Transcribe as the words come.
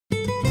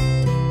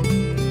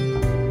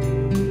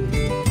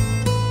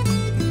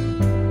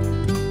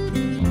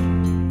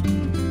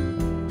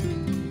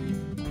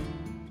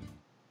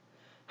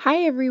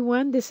Hi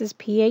everyone, this is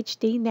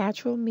PhD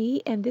Natural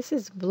Me, and this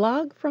is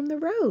Vlog from the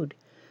Road,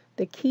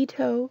 the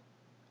Keto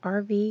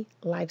RV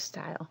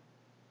lifestyle.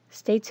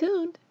 Stay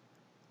tuned.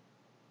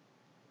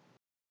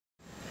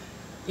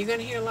 You're going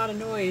to hear a lot of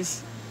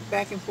noise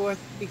back and forth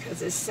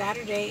because it's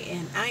Saturday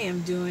and I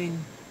am doing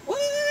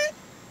what?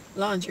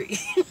 Laundry.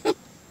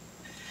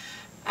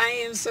 I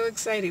am so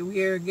excited.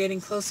 We are getting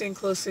closer and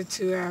closer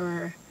to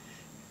our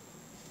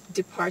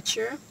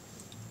departure,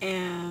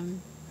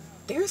 and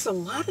there's a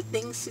lot of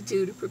things to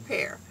do to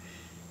prepare.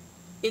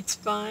 It's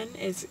fun,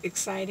 it's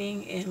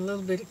exciting, and a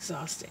little bit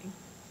exhausting.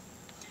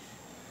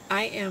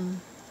 I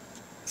am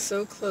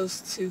so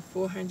close to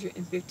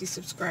 450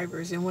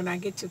 subscribers, and when I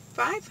get to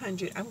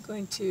 500, I'm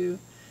going to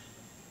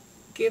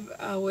do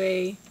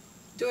a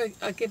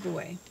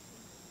giveaway.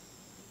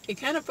 It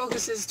kind of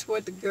focuses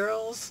toward the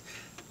girls,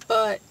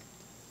 but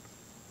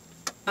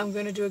I'm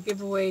going to do a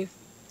giveaway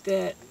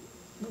that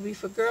will be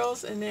for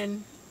girls and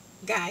then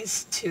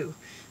guys too,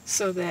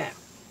 so that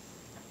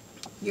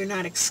you're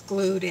not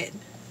excluded.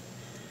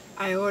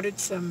 I ordered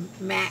some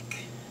MAC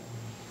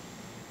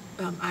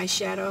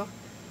eyeshadow,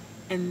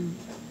 and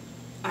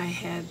I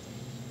had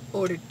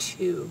ordered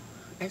two.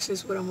 Actually,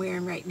 it's what I'm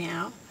wearing right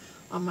now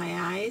on my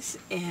eyes,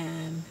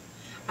 and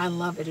I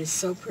love it. It's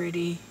so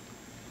pretty,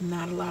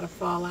 not a lot of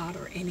fallout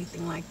or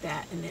anything like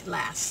that, and it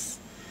lasts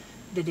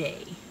the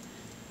day.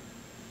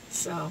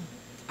 So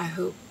I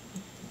hope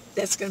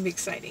that's going to be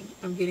exciting.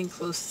 I'm getting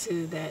close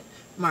to that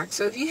mark.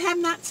 So if you have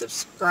not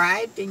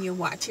subscribed and you're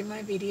watching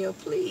my video,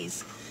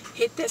 please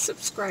hit that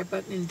subscribe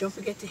button and don't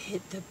forget to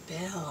hit the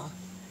bell.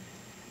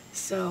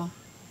 So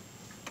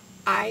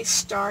I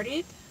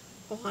started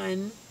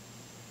on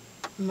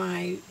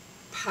my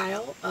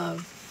pile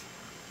of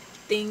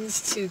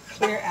things to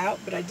clear out,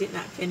 but I did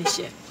not finish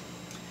it.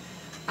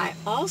 I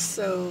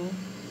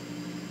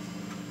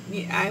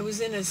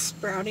was in a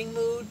sprouting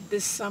mood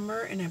this summer,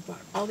 and I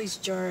bought all these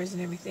jars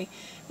and everything.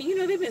 And you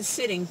know, they've been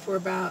sitting for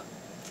about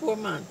 4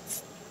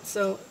 months,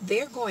 so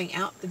they're going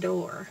out the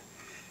door.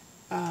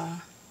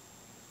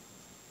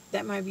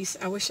 That might be,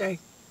 I wish I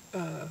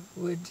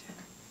would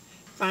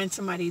find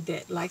somebody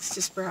that likes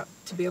to sprout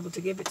to be able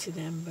to give it to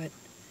them, but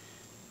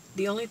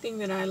the only thing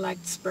that I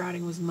liked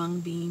sprouting was mung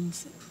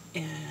beans,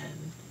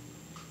 and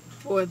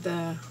for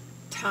the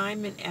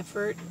time and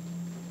effort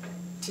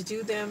to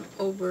do them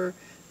over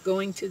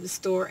going to the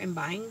store and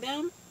buying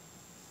them,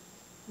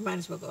 might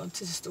as well go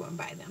into the store and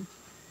buy them.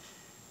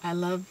 I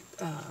love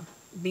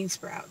bean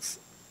sprouts.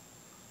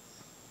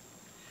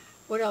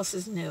 What else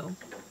is new?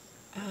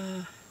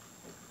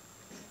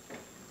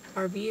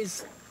 RV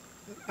is,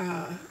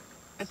 I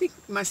think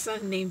my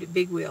son named it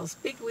Big Wheels.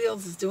 Big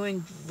Wheels is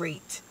doing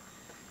great.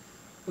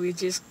 We're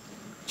just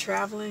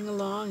traveling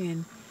along,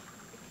 and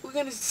we're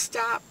going to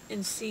stop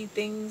and see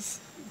things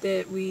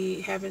that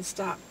we haven't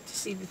stopped to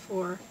see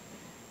before,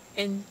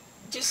 and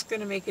just going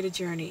to make it a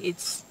journey.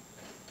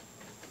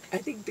 I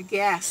think the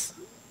gas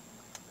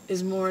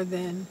is more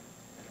than,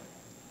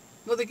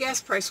 well, the gas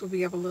price will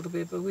be up a little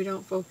bit, but we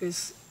don't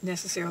focus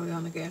necessarily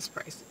on the gas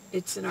price.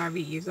 It's an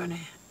RV. You're going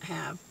to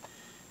have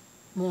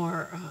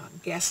more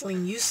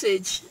gasoline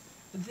usage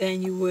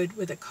than you would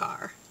with a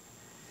car.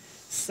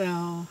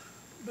 So,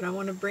 but I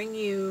want to bring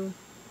you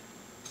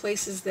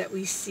places that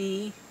we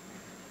see: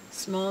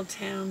 small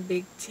town,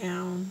 big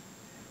town,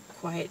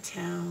 quiet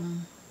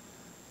town,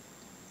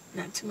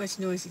 not too much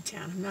noisy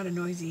town. I'm not a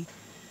noisy,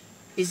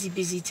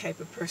 busy type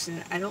of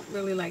person. I don't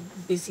really like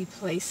busy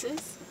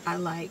places. I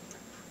like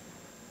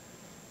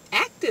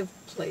active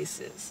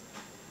places,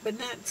 but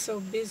not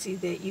so busy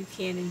that you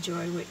can't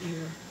enjoy what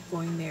you're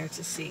going there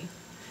to see.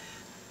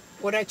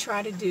 What I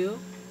try to do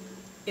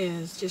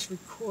is just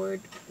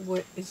record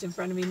what is in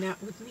front of me,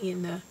 not with me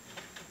in the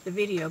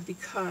video,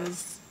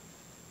 because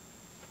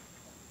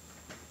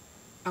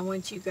I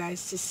want you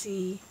guys to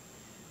see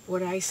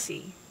what I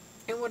see.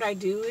 And what I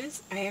do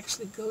is I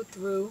actually go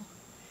through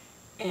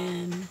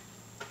and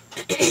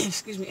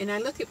excuse me, and I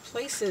look at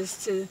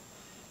places to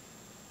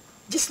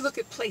just look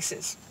at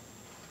places.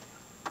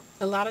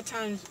 A lot of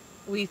times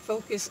we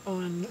focus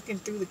on looking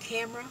through the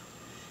camera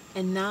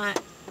and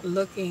not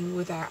looking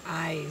with our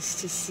eyes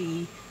to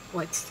see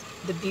what's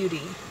the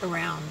beauty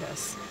around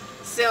us.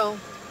 So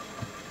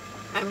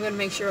I'm going to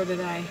make sure that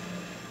I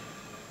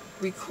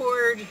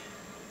record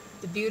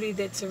the beauty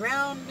that's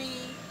around me,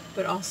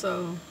 but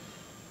also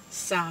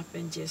stop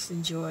and just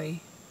enjoy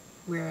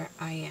where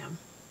I am.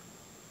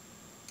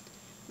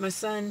 My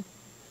son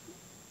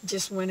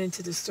just went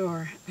into the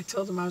store. I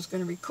told him I was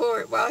going to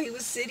record while he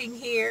was sitting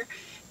here,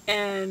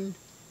 and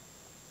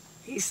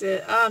he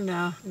said, oh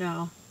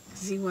no,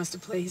 because he wants to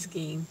play his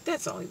game.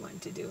 That's all he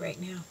wanted to do right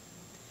now.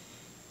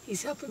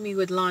 He's helping me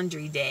with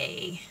laundry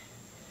day.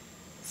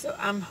 So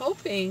I'm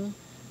hoping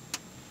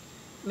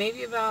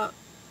maybe about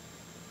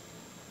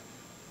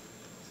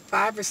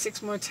 5 or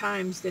 6 more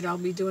times that I'll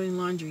be doing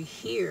laundry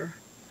here,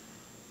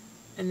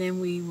 and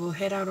then we will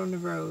head out on the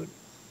road.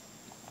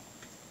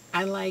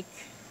 I like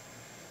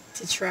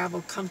to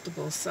travel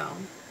comfortable, so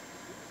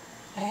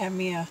I have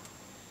me a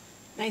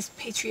nice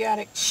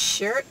patriotic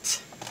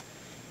shirt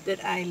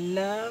that I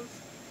love,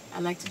 I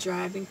like to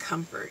drive in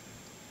comfort.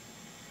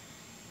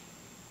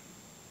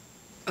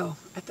 Oh,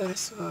 I thought I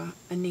saw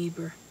a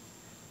neighbor.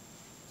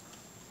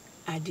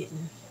 I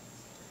didn't.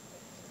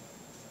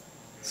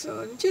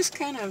 So I'm just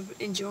kind of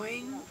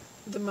enjoying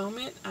the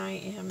moment. I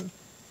am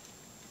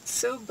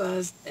so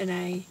buzzed, and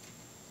I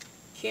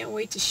can't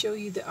wait to show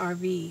you the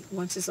RV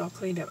once it's all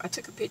cleaned up. I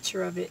took a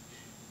picture of it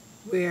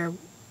where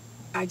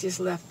I just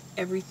left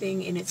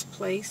everything in its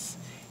place,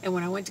 and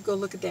when I went to go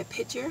look at that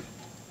picture,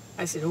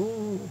 I said,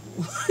 ooh,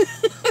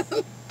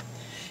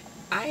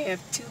 I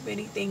have too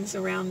many things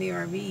around the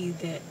RV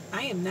that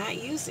I am not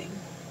using.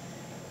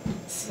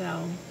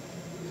 So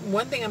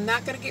one thing I'm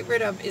not going to get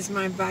rid of is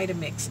my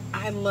Vitamix.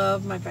 I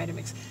love my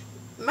Vitamix.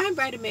 My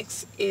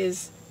Vitamix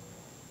is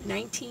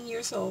 19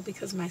 years old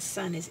because my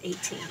son is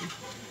 18.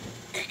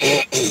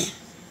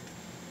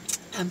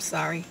 I'm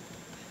sorry.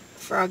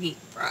 Frog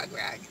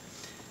rag.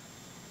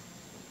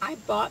 I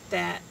bought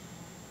that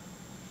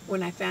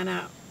when I found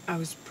out I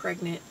was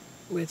pregnant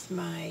with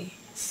my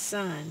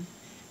son,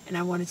 and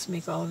I wanted to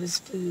make all of his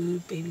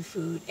food, baby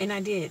food, and I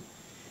did.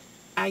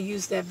 I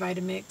used that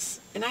Vitamix,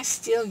 and I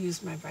still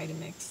use my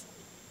Vitamix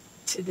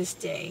to this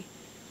day.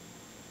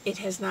 It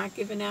has not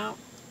given out.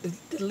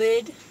 The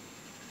lid,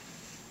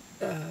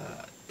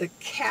 the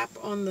cap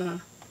on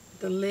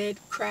the lid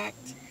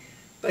cracked,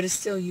 but it's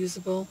still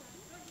usable,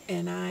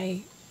 and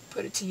I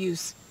put it to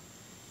use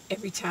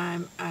every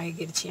time I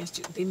get a chance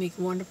to. They make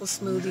wonderful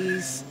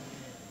smoothies,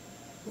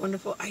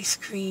 wonderful ice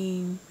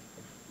cream.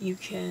 You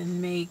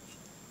can make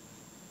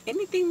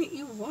anything that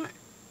you want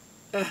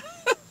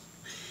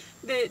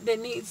that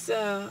needs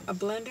a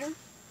blender.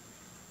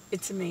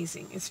 It's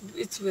amazing.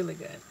 It's really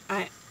good.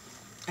 I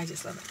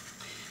just love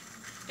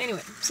it.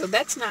 Anyway, so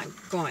that's not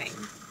going,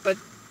 but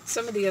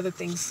some of the other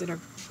things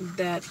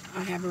that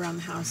I have around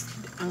the house,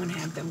 I'm going to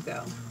have them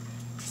go.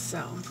 So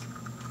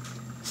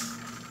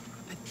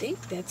I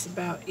think that's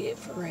about it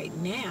for right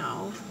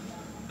now.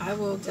 I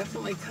will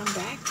definitely come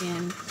back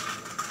and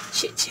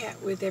chit chat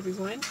with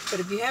everyone. But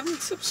if you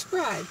haven't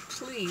subscribed,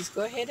 please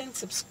go ahead and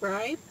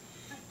subscribe.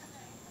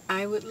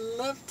 I would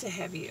love to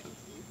have you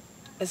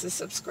as a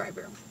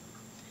subscriber.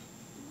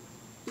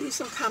 Leave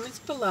some comments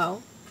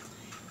below,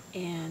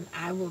 and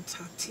I will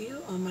talk to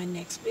you on my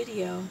next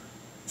video.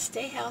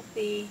 Stay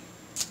healthy.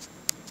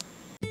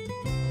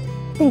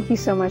 Thank you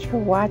so much for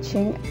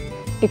watching.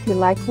 If you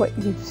like what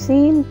you've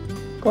seen,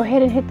 go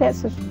ahead and hit that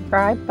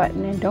subscribe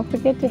button, and don't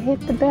forget to hit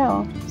the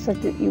bell so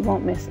that you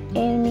won't miss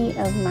any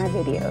of my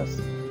videos.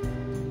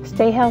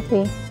 Stay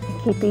healthy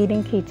and keep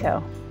eating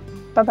keto.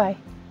 Bye-bye.